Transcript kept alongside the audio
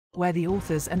where the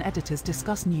authors and editors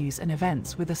discuss news and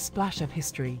events with a splash of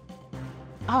history.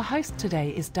 Our host today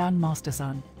is Dan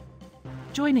Masterson.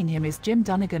 Joining him is Jim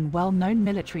Dunnigan, well-known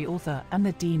military author and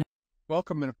the dean.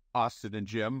 Welcome, Austin and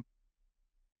Jim.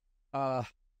 A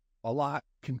lot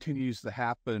continues to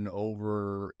happen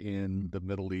over in the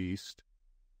Middle East.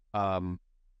 Jim,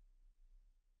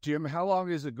 how long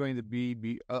is it going to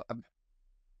be?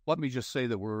 Let me just say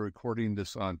that we're recording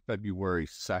this on February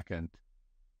 2nd,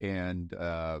 and,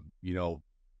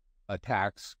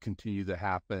 attacks continue to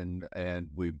happen, and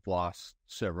we've lost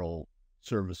several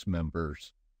service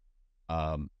members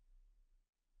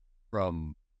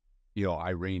from,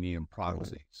 Iranian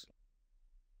proxies.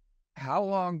 How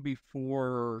long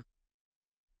before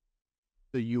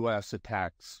the U.S.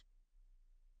 attacks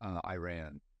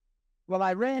Iran? Well,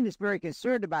 Iran is very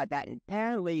concerned about that.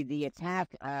 Apparently, the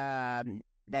attack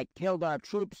that killed our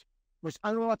troops was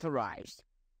unauthorized,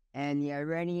 and the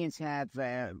Iranians have,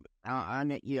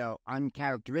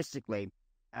 uncharacteristically,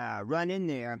 run in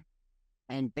there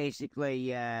and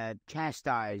basically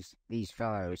chastise these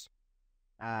fellows.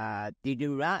 They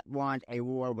do not want a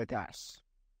war with us.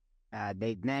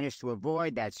 They've managed to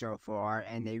avoid that so far,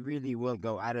 and they really will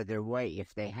go out of their way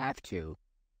if they have to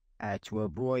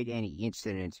avoid any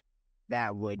incident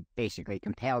that would basically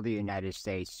compel the United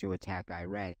States to attack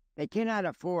Iran. They cannot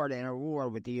afford a war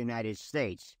with the United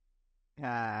States,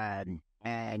 and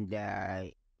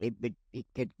it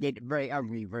could get very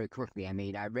ugly very quickly. I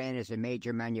mean, Iran is a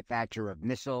major manufacturer of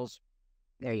missiles.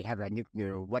 They have a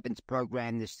nuclear weapons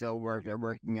program they're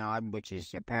working on, which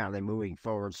is apparently moving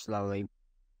forward slowly.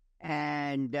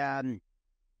 And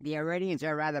the Iranians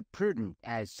are rather prudent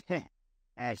as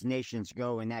nations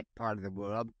go in that part of the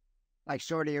world. Like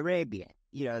Saudi Arabia,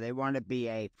 they want to be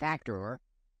a factor,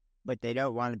 but they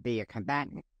don't want to be a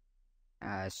combatant.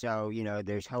 So,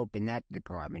 there's hope in that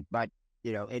department. But,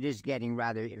 it is getting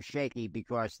rather shaky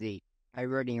because the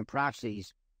Iranian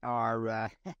proxies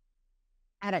are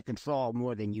out of control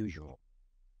more than usual.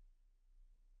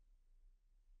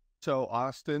 So,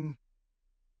 Austin,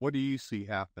 what do you see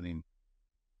happening?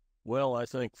 Well, I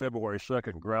think February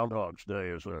 2nd, Groundhog's Day,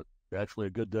 is actually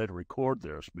a good day to record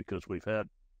this because we've had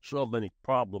so many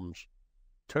problems,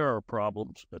 terror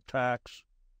problems, attacks,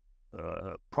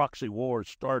 proxy wars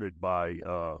started by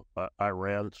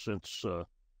Iran since,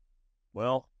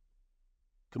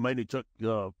 Khomeini took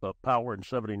power in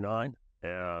 1979,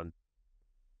 and,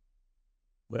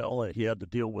 he had to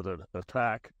deal with an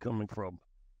attack coming from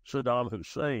Saddam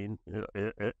Hussein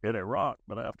in Iraq.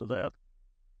 But after that,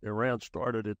 Iran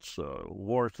started its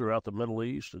war throughout the Middle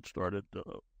East. It started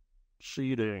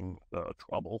seeding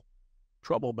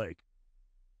troublemaking,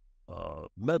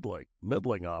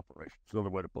 meddling operations, another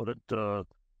way to put it, in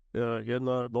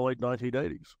the late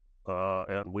 1980s.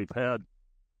 And we've had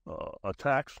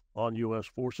attacks on U.S.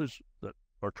 forces that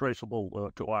are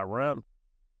traceable to Iran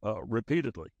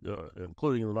repeatedly,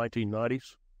 including in the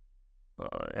 1990s,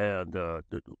 and at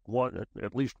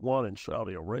least one in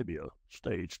Saudi Arabia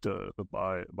staged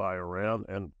by Iran,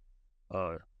 and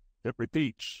it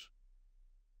repeats.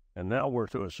 And now we're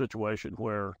to a situation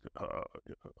where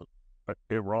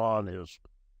Iran is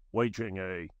waging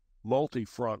a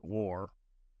multi-front war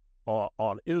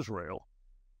on Israel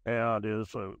and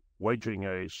is waging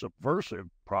a subversive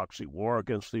proxy war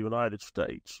against the United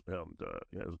States, and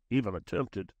has even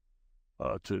attempted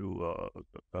to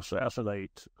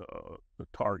assassinate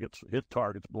targets, hit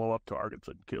targets, blow up targets,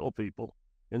 and kill people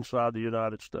inside the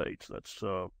United States. That's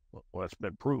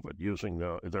been proven using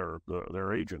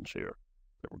their agents here.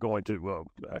 They were going to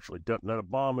actually detonate a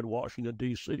bomb in Washington,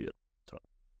 D.C. at the time.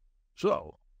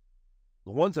 So,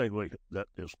 the one thing that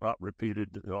is not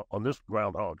repeated on this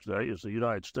Groundhog's Day is the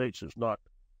United States has not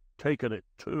taken it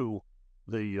to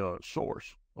the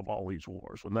source of all these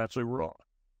wars, and that's Iran.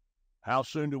 How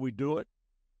soon do we do it?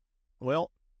 Well,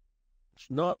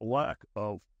 it's not lack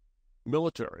of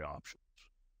military options.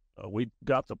 We've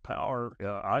got the power,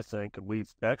 I think, and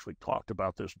we've actually talked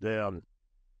about this, Dan,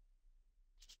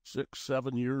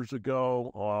 6-7 years ago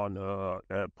on a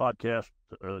podcast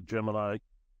Jim and I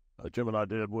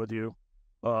did with you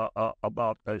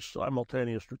about a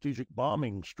simultaneous strategic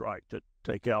bombing strike to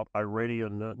take out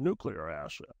Iranian nuclear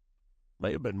assets.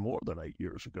 May have been more than 8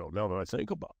 years ago, now that I think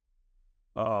about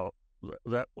it.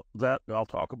 That I'll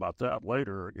talk about that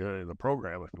later in the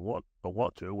program if you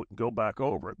want to. We can go back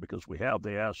over it because we have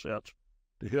the assets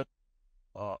to hit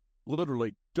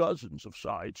literally dozens of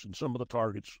sites, and some of the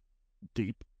targets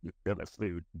deep. And if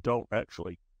they don't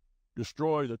actually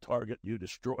destroy the target, you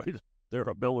destroy their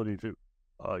ability to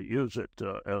use it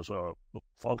as a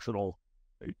functional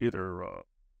either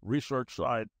research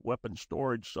site, weapon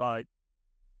storage site,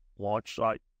 launch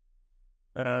site.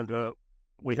 and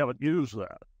we haven't used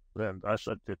that. And I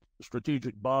said that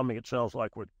strategic bombing. It sounds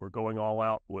like we're going all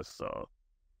out with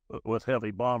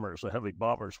heavy bombers. The heavy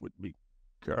bombers would be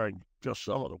carrying just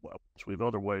some of the weapons. We have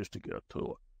other ways to get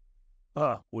to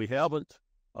it. We haven't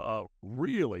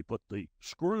really put the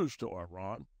screws to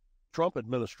Iran. Trump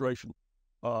administration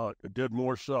did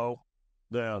more so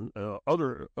than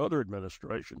other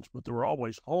administrations, but there were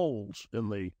always holes in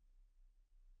the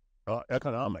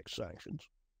economic sanctions,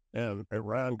 and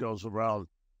Iran goes around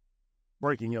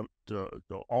breaking it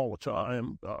all the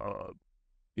time.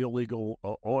 Illegal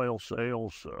oil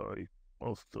sales,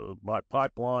 both by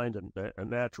pipeline and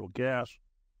natural gas,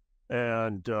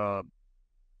 and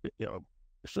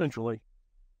essentially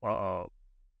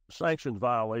sanction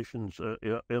violations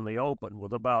in the open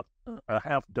with about a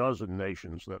half dozen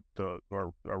nations that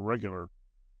are regular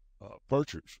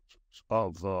purchasers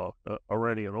of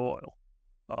Iranian oil.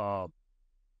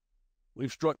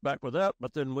 We've struck back with that,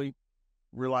 but then we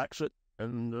relax it,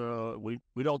 and we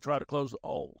don't try to close the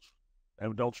holes,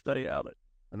 and we don't stay at it.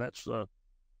 And that's a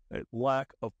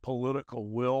lack of political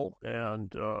will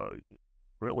and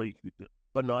really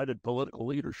benighted political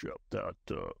leadership that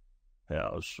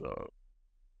has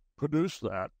produced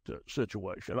that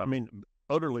situation. I mean,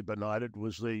 utterly benighted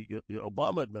was the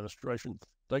Obama administration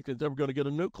thinking they were going to get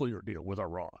a nuclear deal with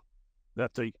Iran,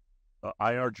 that the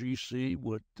IRGC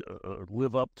would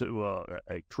live up to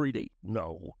a treaty.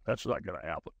 No, that's not going to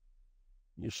happen.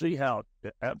 You see how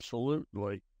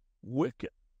absolutely wicked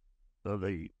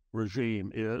the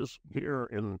regime is here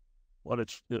in what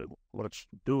it's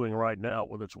doing right now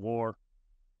with its war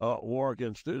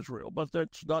against Israel. But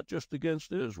that's not just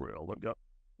against Israel. They've got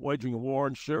waging a war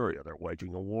in Syria. They're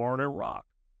waging a war in Iraq.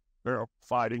 They're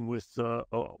fighting with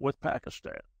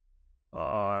Pakistan.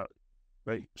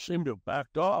 They seem to have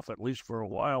backed off, at least for a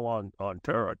while, on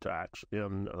terror attacks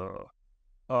in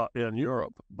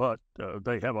Europe, but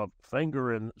they have a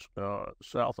finger in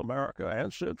South America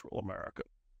and Central America,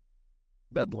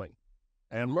 meddling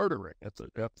and murdering at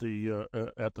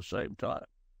the same time.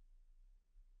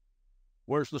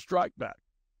 Where's the strike back?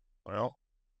 Well,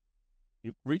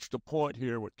 you've reached a point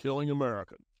here with killing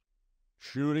Americans,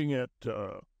 shooting at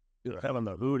having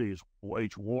the Houthis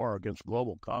wage war against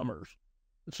global commerce.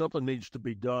 Something needs to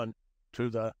be done to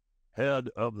the head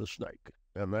of the snake,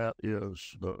 and that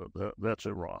is that's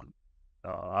Iran.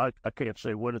 I can't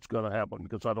say when it's going to happen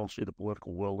because I don't see the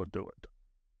political will to do it.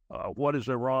 What is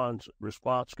Iran's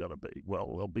response going to be?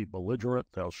 Well, they'll be belligerent,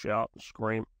 they'll shout and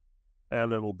scream,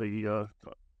 and it'll be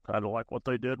kind of like what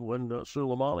they did when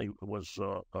Soleimani was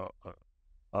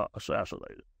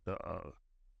assassinated.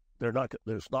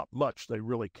 There's not much they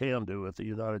really can do if the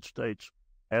United States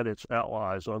and its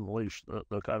allies unleash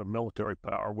the kind of military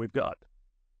power we've got.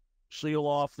 Seal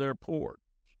off their ports.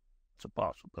 It's a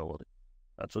possibility.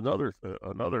 That's another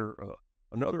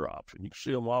option. You can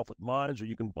seal them off with mines, or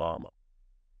you can bomb them.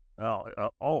 Now,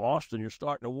 Austin, you're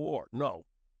starting a war. No,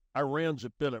 Iran's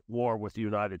been at war with the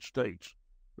United States.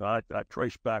 I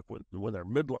trace back when their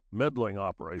meddling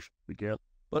operation began,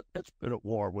 but it's been at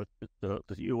war with the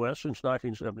U.S. since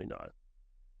 1979,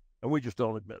 and we just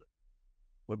don't admit it.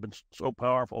 We've been so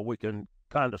powerful we can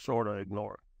kind of sort of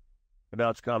ignore it. And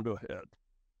now it's come to a head.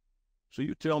 So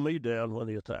you tell me, Dan, when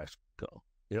the attacks come.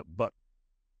 Yeah, but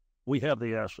we have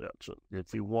the assets.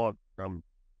 If you want,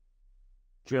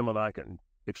 Jim and I can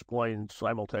explain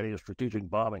simultaneous strategic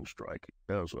bombing strike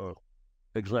as an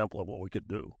example of what we could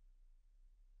do.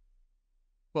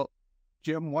 Well,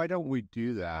 Jim, why don't we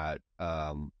do that?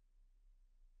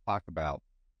 Talk about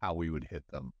how we would hit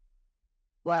them.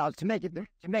 Well, to make a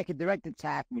direct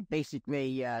attack, we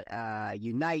basically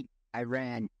unite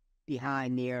Iran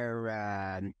behind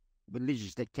their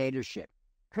religious dictatorship.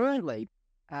 Currently,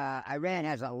 Iran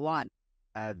has a lot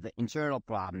of internal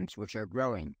problems which are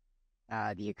growing.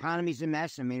 The economy's a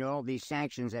mess. I mean, all these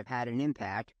sanctions have had an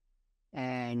impact,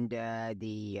 and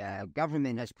the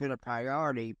government has put a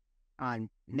priority on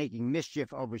making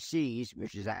mischief overseas,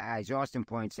 which is, as Austin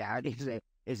points out, is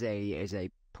a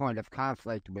point of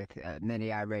conflict with many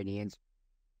Iranians,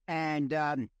 and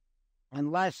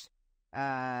unless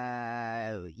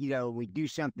we do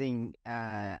something,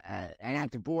 an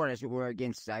act of war, as it were,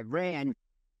 against Iran,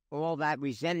 all that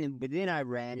resentment within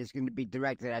Iran is going to be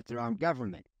directed at their own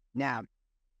government. Now,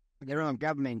 their own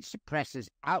government suppresses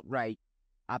outright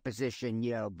opposition,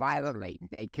 violently.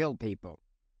 They kill people.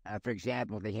 For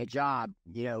example, the hijab,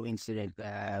 incident,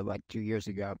 2 years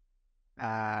ago,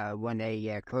 when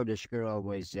a Kurdish girl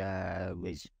was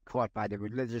caught by the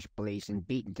religious police and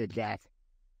beaten to death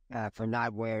for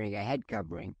not wearing a head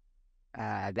covering.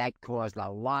 That caused a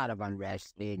lot of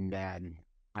unrest in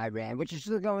Iran, which is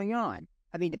still going on.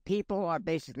 I mean, the people are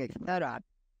basically fed up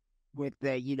with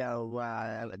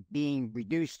being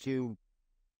reduced to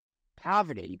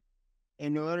poverty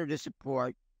in order to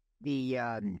support the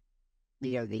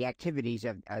the activities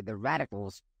of the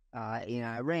radicals in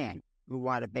Iran, who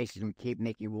want to basically keep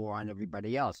making war on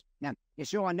everybody else. Now, you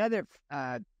saw another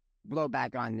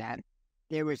blowback on that.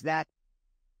 There was that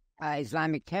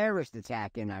Islamic terrorist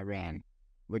attack in Iran,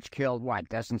 which killed,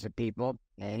 dozens of people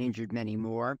and injured many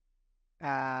more.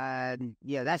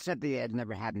 That's something that had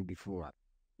never happened before.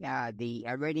 The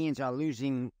Iranians are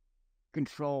losing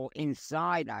control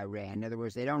inside Iran. In other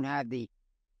words, they don't have the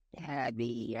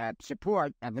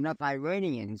support of enough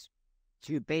Iranians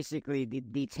to basically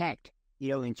detect,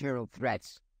 internal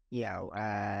threats,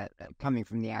 coming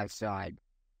from the outside.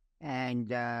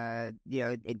 And,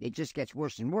 it just gets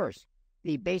worse and worse.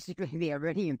 The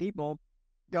Iranian people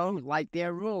don't like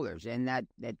their rulers, and that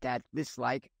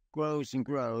dislike grows and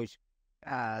grows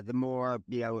the more,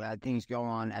 things go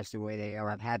on as the way they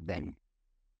have been.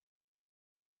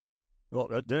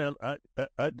 Well, Dan,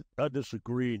 I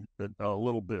disagree a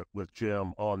little bit with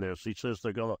Jim on this. He says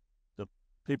the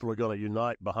people are going to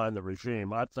unite behind the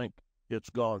regime. I think it's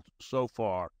gone so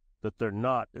far that they're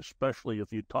not, especially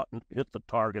if you hit the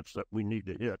targets that we need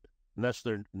to hit, and that's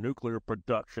their nuclear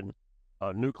production,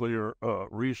 nuclear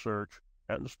research,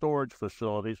 and storage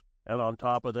facilities. And on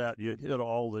top of that, you hit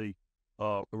all the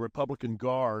Republican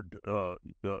Guard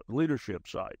leadership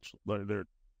sites. There are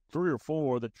 3 or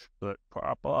 4 that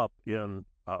pop up in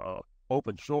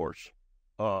open source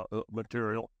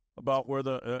material about where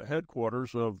the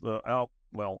headquarters of the op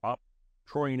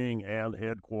training and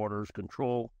headquarters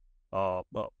control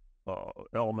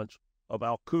elements of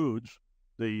Al-Quds,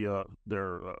 their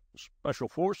special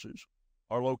forces,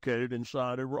 are located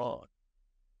inside Iran.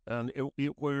 And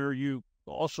where you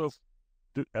also,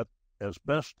 as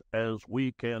best as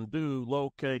we can do,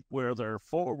 locate where their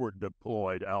forward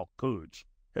deployed Al-Quds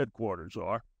headquarters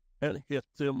are and hit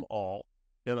them all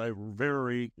in a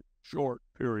very short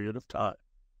period of time.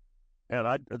 And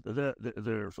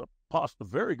there's a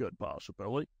very good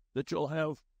possibility that you'll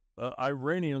have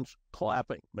Iranians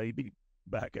clapping, maybe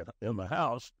back in the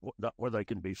house, not where they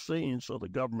can be seen, so the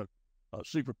government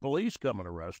secret police come and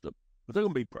arrest them. But they're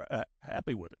going to be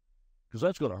happy with it, because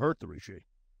that's going to hurt the regime.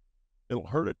 It'll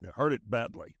hurt it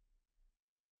badly.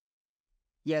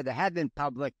 Yeah, there have been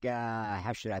public,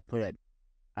 how should I put it,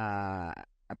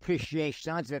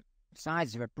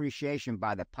 signs of appreciation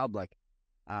by the public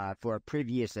for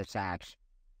previous attacks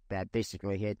that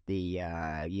basically hit the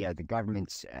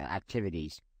government's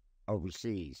activities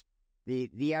overseas.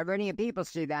 The Iranian people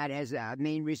see that as a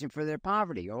main reason for their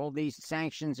poverty. All these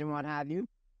sanctions and what have you,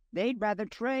 they'd rather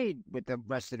trade with the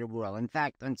rest of the world. In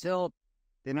fact, until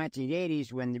the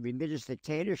 1980s, when the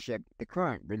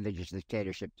current religious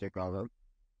dictatorship took over,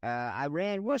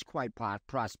 Iran was quite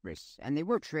prosperous, and they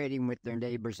were trading with their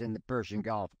neighbors in the Persian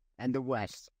Gulf and the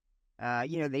West.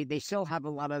 They still have a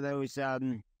lot of those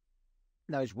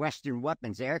Western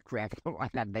weapons, aircraft,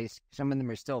 some of them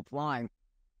are still flying,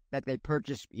 that they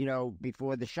purchased,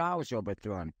 before the Shah was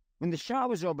overthrown. When the Shah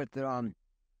was overthrown,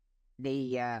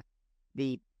 the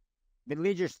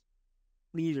religious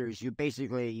leaders who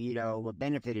basically,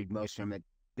 benefited most from it,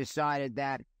 decided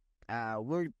that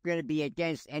we're going to be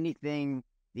against anything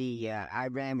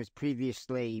Iran was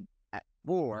previously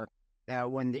for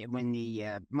when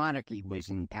the monarchy was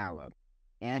in power.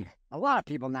 And a lot of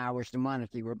people now wish the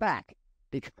monarchy were back,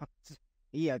 because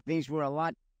things were a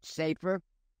lot safer,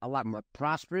 a lot more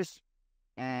prosperous,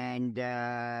 and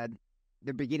they're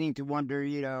beginning to wonder,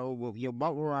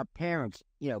 what were our parents,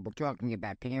 we're talking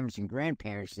about parents and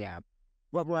grandparents now,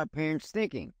 what were our parents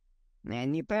thinking?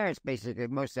 And the parents, basically,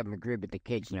 most of them agree with the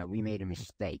kids, we made a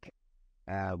mistake.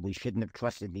 We shouldn't have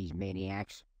trusted these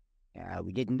maniacs.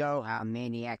 We didn't know how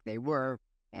maniac they were,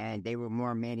 and they were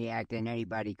more maniac than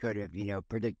anybody could have,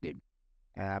 predicted.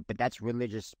 But that's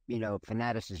religious,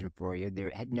 fanaticism for you.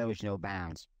 There knows no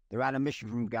bounds. They're on a mission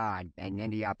from God, and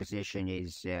any opposition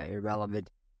is irrelevant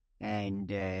and,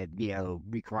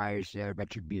 requires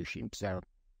retribution. So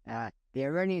the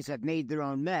Iranians have made their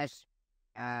own mess,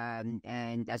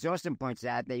 and as Austin points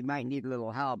out, they might need a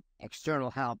little help,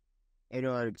 external help, in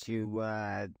order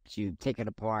to take it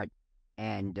apart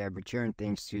and return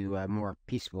things to a more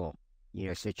peaceful,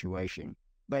 situation.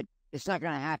 But it's not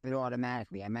going to happen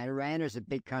automatically. I mean, Iran is a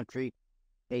big country.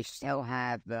 They still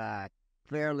have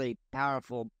fairly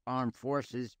powerful armed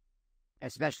forces,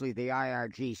 especially the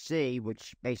IRGC,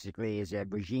 which basically is a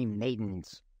regime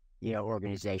maintenance,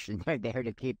 organization. They're there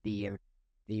to keep the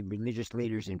religious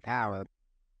leaders in power,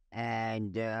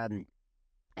 and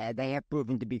they have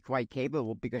proven to be quite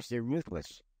capable because they're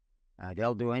ruthless.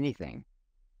 They'll do anything.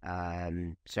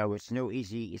 So it's no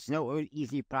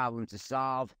easy problem to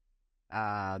solve.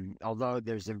 Although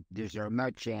there's a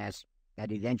remote chance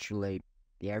that eventually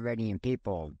the Iranian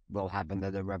people will have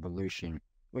another revolution,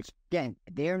 which again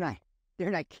they're not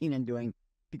keen on doing,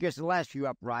 because the last few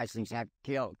uprisings have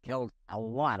killed a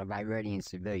lot of Iranian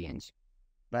civilians.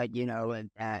 But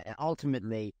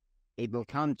ultimately, it will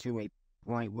come to a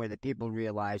point where the people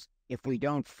realize if we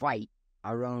don't fight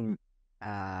our own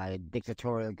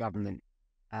dictatorial government,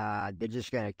 they're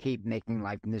just going to keep making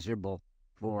life miserable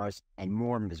for us and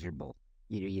more miserable.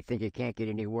 You think it can't get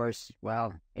any worse?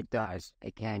 Well, it does.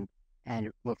 It can, and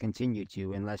it will continue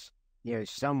to, unless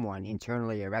there's someone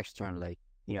internally or externally,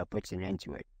 puts an end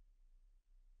to it.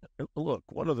 Look,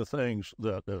 one of the things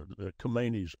that the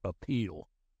Khomeini's appeal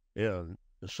in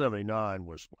 '79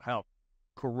 was how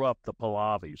corrupt the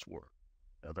Pahlavis were.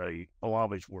 The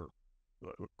Pahlavis were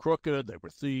crooked. They were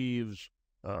thieves.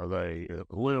 They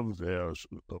lived as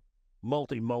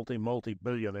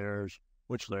multi-billionaires,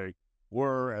 which they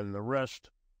were, and the rest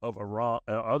of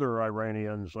other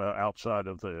Iranians outside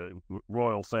of the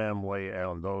royal family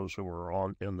and those who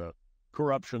were in the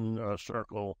corruption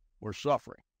circle were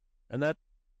suffering. And that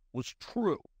was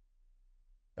true.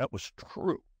 That was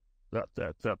true. That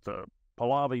the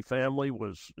Pahlavi family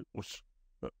was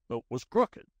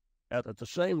crooked. And at the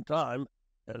same time,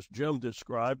 as Jim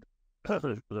described,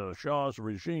 the Shah's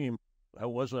regime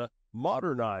was a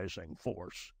modernizing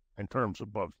force in terms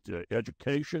of both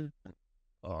education,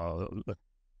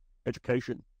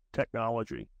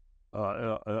 technology,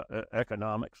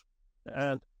 economics,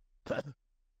 and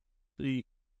the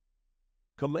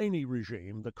Khomeini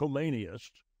regime, the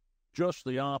Khomeiniists, just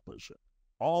the opposite.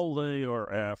 All they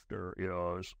are after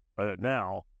is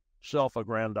now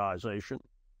self-aggrandization,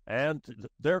 and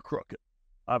they're crooked.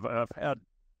 I've had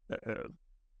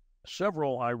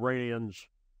several Iranians,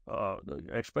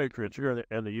 expatriates here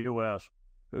in the U.S.,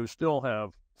 who still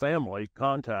have family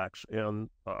contacts in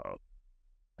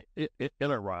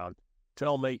Iran,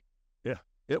 tell me, yeah,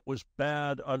 it was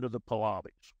bad under the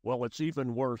Pahlavis. Well, it's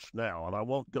even worse now, and I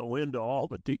won't go into all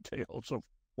the details of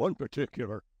one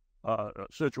particular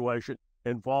situation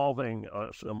involving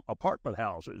some apartment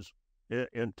houses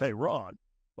in Tehran.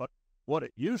 But what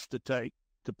it used to take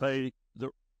to pay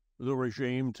the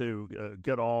regime to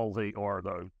get all the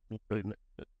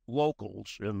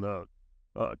locals in the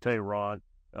Tehran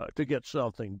to get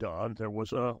something done, there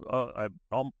was a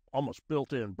almost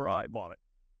built-in bribe on it.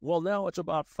 Well, now it's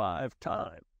about 5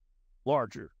 times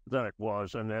larger than it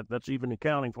was, and that's even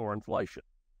accounting for inflation.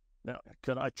 Now,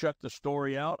 can I check the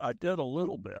story out? I did a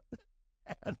little bit,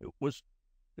 and it was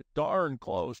darn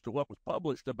close to what was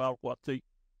published about what the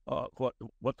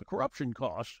corruption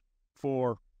costs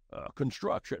for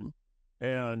construction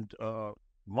and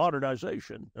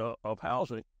modernization of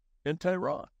housing in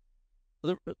Tehran.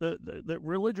 The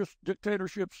religious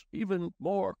dictatorship's even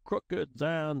more crooked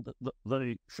than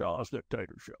the Shah's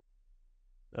dictatorship.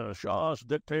 Shah's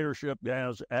dictatorship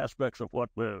has aspects of what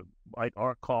we might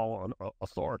call an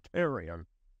authoritarian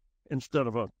instead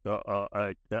of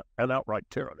an outright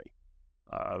tyranny.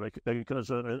 Because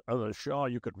under the Shah,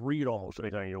 you could read almost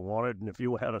anything you wanted, and if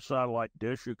you had a satellite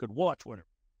dish, you could watch whatever.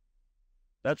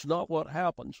 That's not what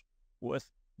happens with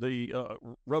the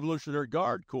Revolutionary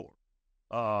Guard Corps.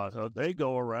 They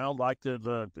go around like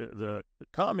the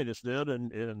communists did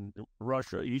in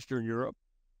Russia, Eastern Europe,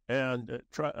 and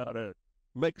try to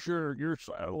make sure your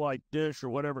satellite dish or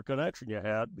whatever connection you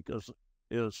had, because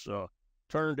is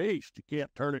turned east, you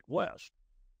can't turn it west.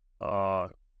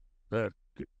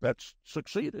 That's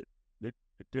succeeded. It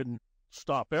didn't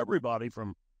stop everybody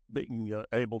from being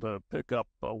able to pick up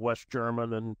West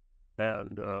German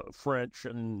and French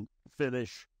and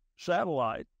Finnish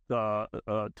satellite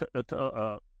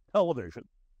television,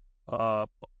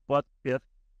 but it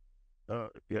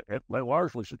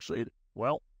largely succeeded.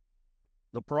 Well,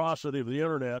 the porosity of the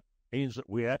internet means that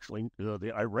we actually,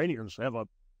 the Iranians have a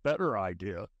better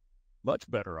idea, much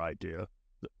better idea,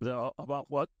 about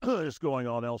what is going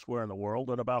on elsewhere in the world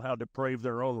and about how depraved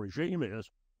their own regime is.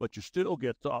 But you still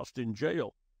get tossed in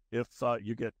jail if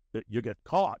you get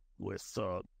caught with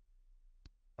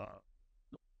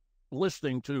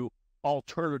listening to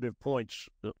alternative points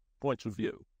of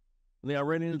view. And the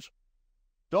Iranians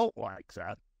don't like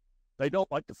that. They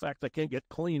don't like the fact they can't get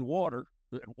clean water.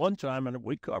 At one time, and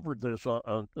we covered this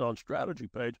on Strategy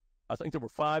Page, I think there were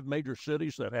 5 major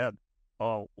cities that had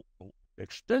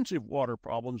extensive water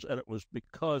problems, and it was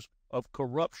because of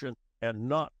corruption and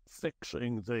not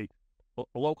fixing the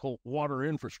local water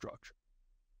infrastructure.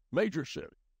 Major city.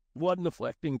 Wasn't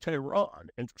affecting Tehran,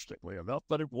 interestingly enough,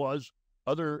 but it was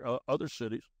other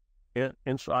cities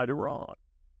inside Iran.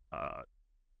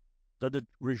 the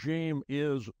regime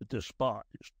is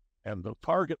despised. And the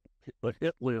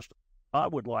hit list I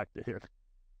would like to hit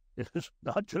is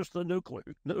not just the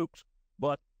nukes,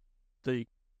 but the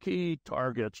key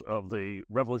targets of the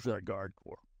Revolutionary Guard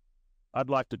Corps. I'd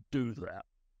like to do that.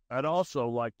 I'd also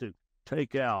like to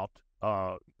take out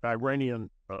Iranian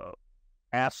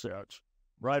assets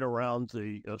right around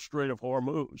the Strait of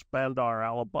Hormuz, Bandar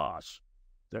al-Abbas,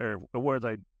 where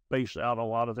they base out a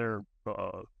lot of their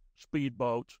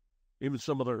speedboats, even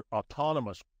some of their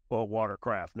autonomous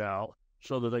watercraft now,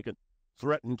 so that they can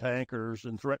threaten tankers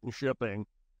and threaten shipping,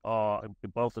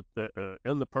 both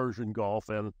in the Persian Gulf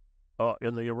and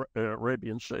in the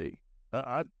Arabian Sea.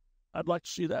 I'd like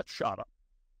to see that shot up,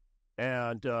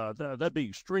 and that'd be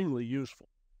extremely useful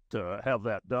to have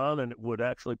that done, and it would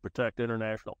actually protect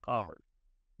international commerce.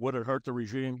 Would it hurt the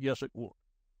regime? Yes, it would.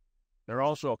 There are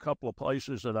also a couple of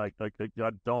places that I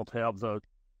don't have the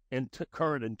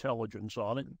current intelligence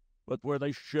on it, but where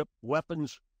they ship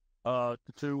weapons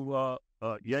to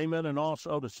Yemen and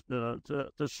also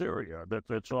to Syria.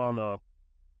 That's on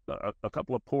a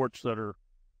couple of ports that are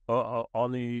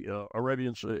on the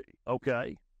Arabian Sea.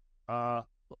 Okay,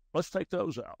 let's take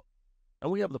those out,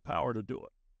 and we have the power to do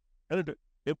it, and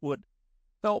it would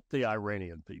help the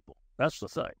Iranian people. That's the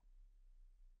thing.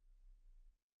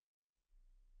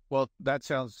 Well, that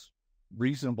sounds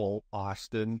reasonable,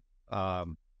 Austin.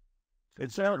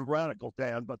 It sounds radical,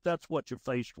 Dan, but that's what you're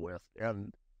faced with,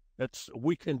 and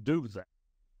we can do that.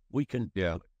 We can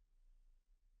do it.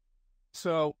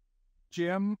 So,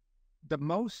 Jim, the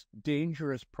most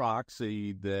dangerous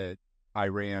proxy that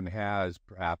Iran has,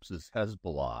 perhaps, is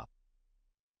Hezbollah.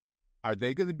 Are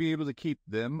they going to be able to keep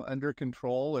them under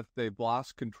control if they've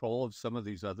lost control of some of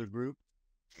these other groups?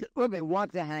 Well, they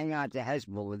want to hang on to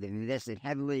Hezbollah. They've invested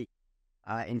heavily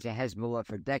into Hezbollah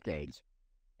for decades.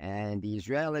 And the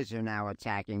Israelis are now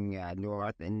attacking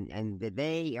north, and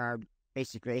they are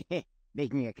basically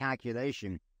making a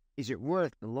calculation. Is it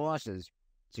worth the losses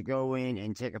to go in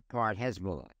and take apart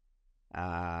Hezbollah?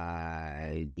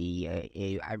 The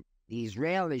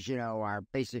Israelis, are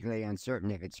basically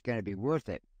uncertain if it's going to be worth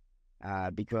it,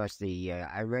 because the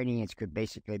Iranians could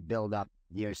basically build up,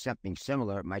 something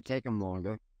similar. It might take them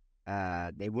longer.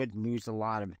 They would lose a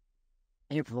lot of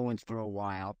influence for a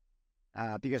while,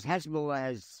 because Hezbollah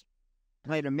has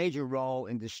played a major role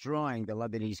in destroying the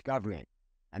Lebanese government.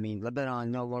 I mean,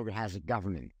 Lebanon no longer has a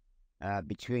government.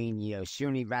 Between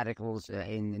Sunni radicals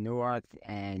in the north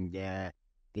and the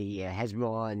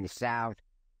Hezbollah in the south,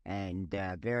 and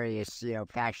various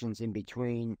factions in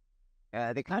between,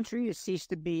 the country has ceased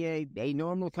to be a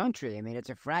normal country. I mean, it's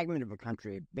a fragment of a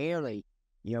country. It barely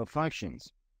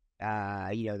functions.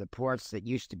 The ports that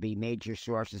used to be major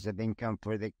sources of income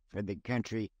for the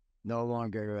country no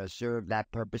longer serve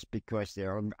that purpose because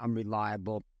they're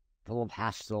unreliable, full of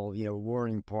hostile,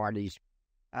 warring parties.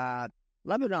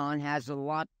 Lebanon has a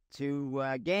lot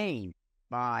to gain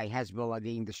by Hezbollah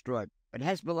being destroyed, but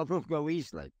Hezbollah won't go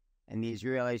easily, and the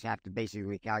Israelis have to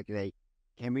basically calculate: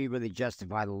 can we really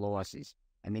justify the losses?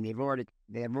 I mean, they've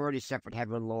already suffered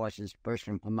heavy losses, first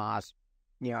from Hamas,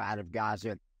 out of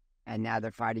Gaza, and now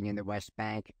they're fighting in the West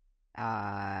Bank.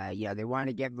 They want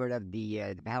to get rid of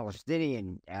the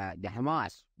Palestinian, the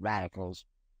Hamas radicals.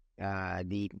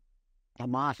 The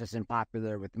Hamas isn't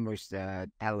popular with most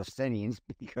Palestinians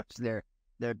because they're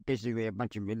basically a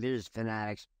bunch of religious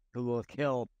fanatics who will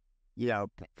kill,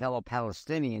 fellow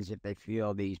Palestinians if they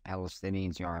feel these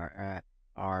Palestinians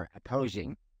are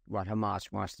opposing what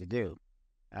Hamas wants to do,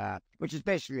 which is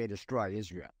basically to destroy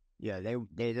Israel.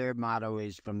 Their motto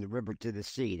is from the river to the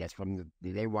sea. That's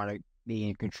they want to be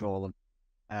in control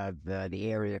of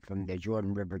the area from the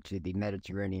Jordan River to the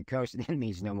Mediterranean coast, and that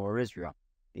means no more Israel.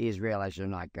 The Israelis are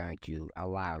not going to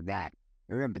allow that.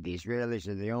 Remember, the Israelis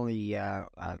are the only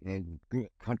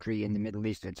country in the Middle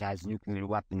East that has nuclear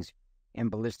weapons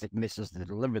and ballistic missiles to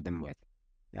deliver them with.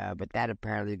 But that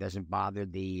apparently doesn't bother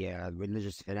the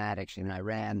religious fanatics in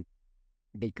Iran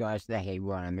because they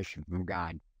were on a mission from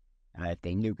God. If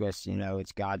they nuke us,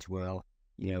 it's God's will.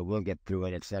 We'll get through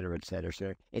it, et cetera, et cetera.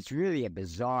 So it's really a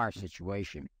bizarre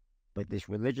situation. But this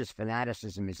religious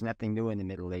fanaticism is nothing new in the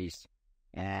Middle East.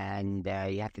 And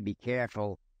you have to be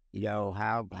careful,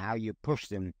 how you push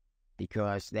them,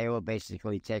 because they will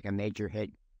basically take a major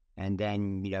hit and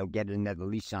then, get another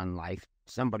lease on life.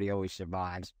 Somebody always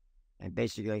survives. And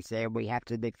basically say, we have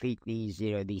to defeat these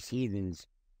heathens,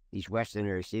 these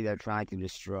Westerners. See, they're trying to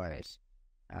destroy us.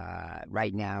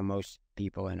 Right now, most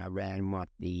people in Iran want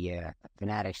the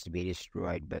fanatics to be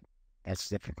destroyed, but that's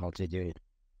difficult to do.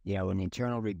 An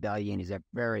internal rebellion is a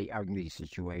very ugly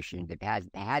situation. They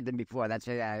had them before. That's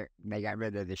why they got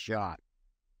rid of the Shah.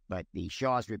 but the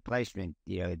Shah's replacement,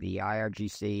 the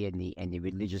IRGC and the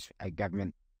religious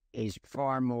government is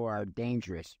far more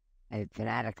dangerous and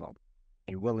fanatical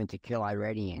and willing to kill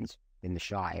Iranians than the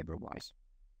Shah ever was.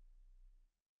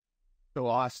 So,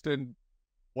 Austin,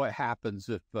 what happens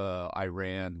if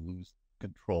Iran loses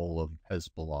control of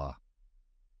Hezbollah?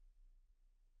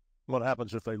 What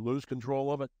happens if they lose control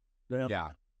of it? Dan? Yeah.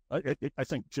 I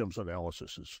think Jim's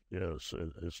analysis is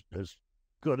as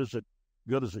good as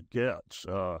it gets.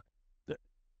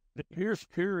 Here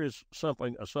is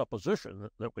a supposition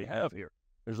that we have here,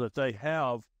 is that they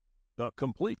have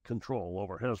complete control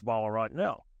over Hezbollah right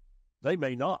now. They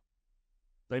may not.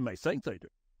 They may think they do.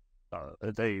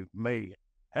 They may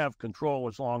have control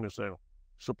as long as they're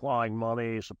supplying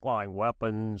money, supplying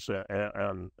weapons,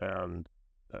 and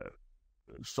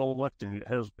selecting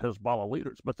Hezbollah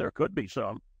leaders. But there could be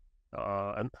some,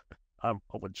 and I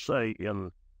would say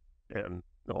in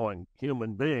knowing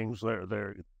human beings, they're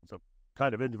the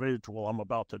kind of individual I'm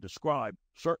about to describe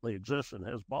certainly exists in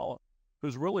Hezbollah,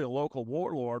 who's really a local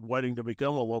warlord waiting to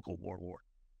become a local warlord.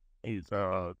 He's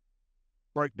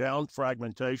breakdown,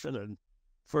 fragmentation, and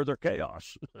further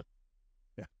chaos.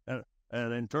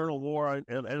 An internal war in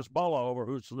Hezbollah over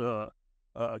who's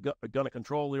going to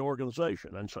control the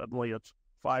organization, and suddenly it's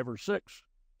 5 or 6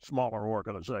 smaller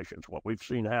organizations, what we've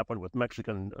seen happen with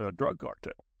Mexican drug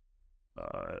cartel,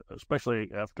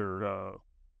 especially after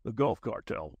the Gulf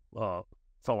cartel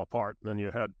fell apart. And then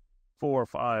you had 4 or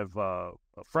 5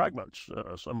 fragments,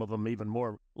 some of them even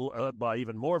more by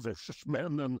even more vicious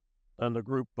men than the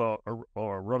group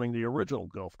are running the original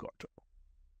Gulf cartel.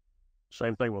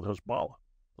 Same thing with Hezbollah.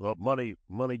 The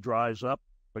money dries up,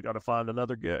 we got to find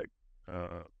another gig.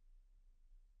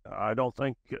 I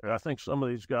think some of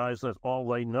these guys, that all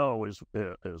they know is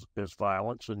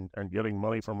violence and getting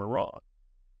money from Iran.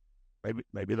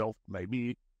 Maybe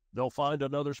they'll find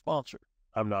another sponsor.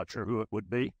 I'm not sure who it would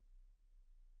be.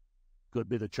 Could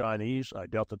be the Chinese. I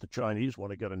doubt that the Chinese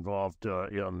want to get involved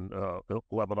in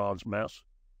Lebanon's mess.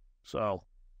 So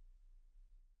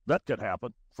that could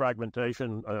happen.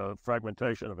 Fragmentation of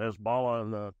Hezbollah,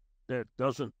 and it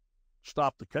doesn't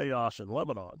stop the chaos in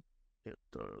Lebanon. It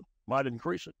might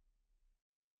increase it.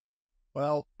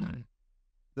 Well,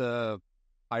 the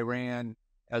Iran,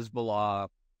 Hezbollah,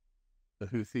 the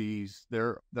Houthis,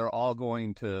 they're all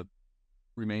going to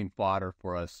remain fodder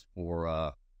for us for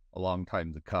a long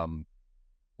time to come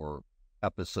for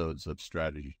episodes of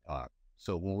Strategy Talk.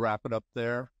 So we'll wrap it up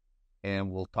there,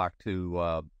 and we'll talk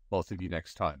to both of you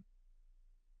next time.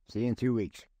 See you in 2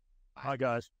 weeks. Bye,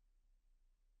 guys.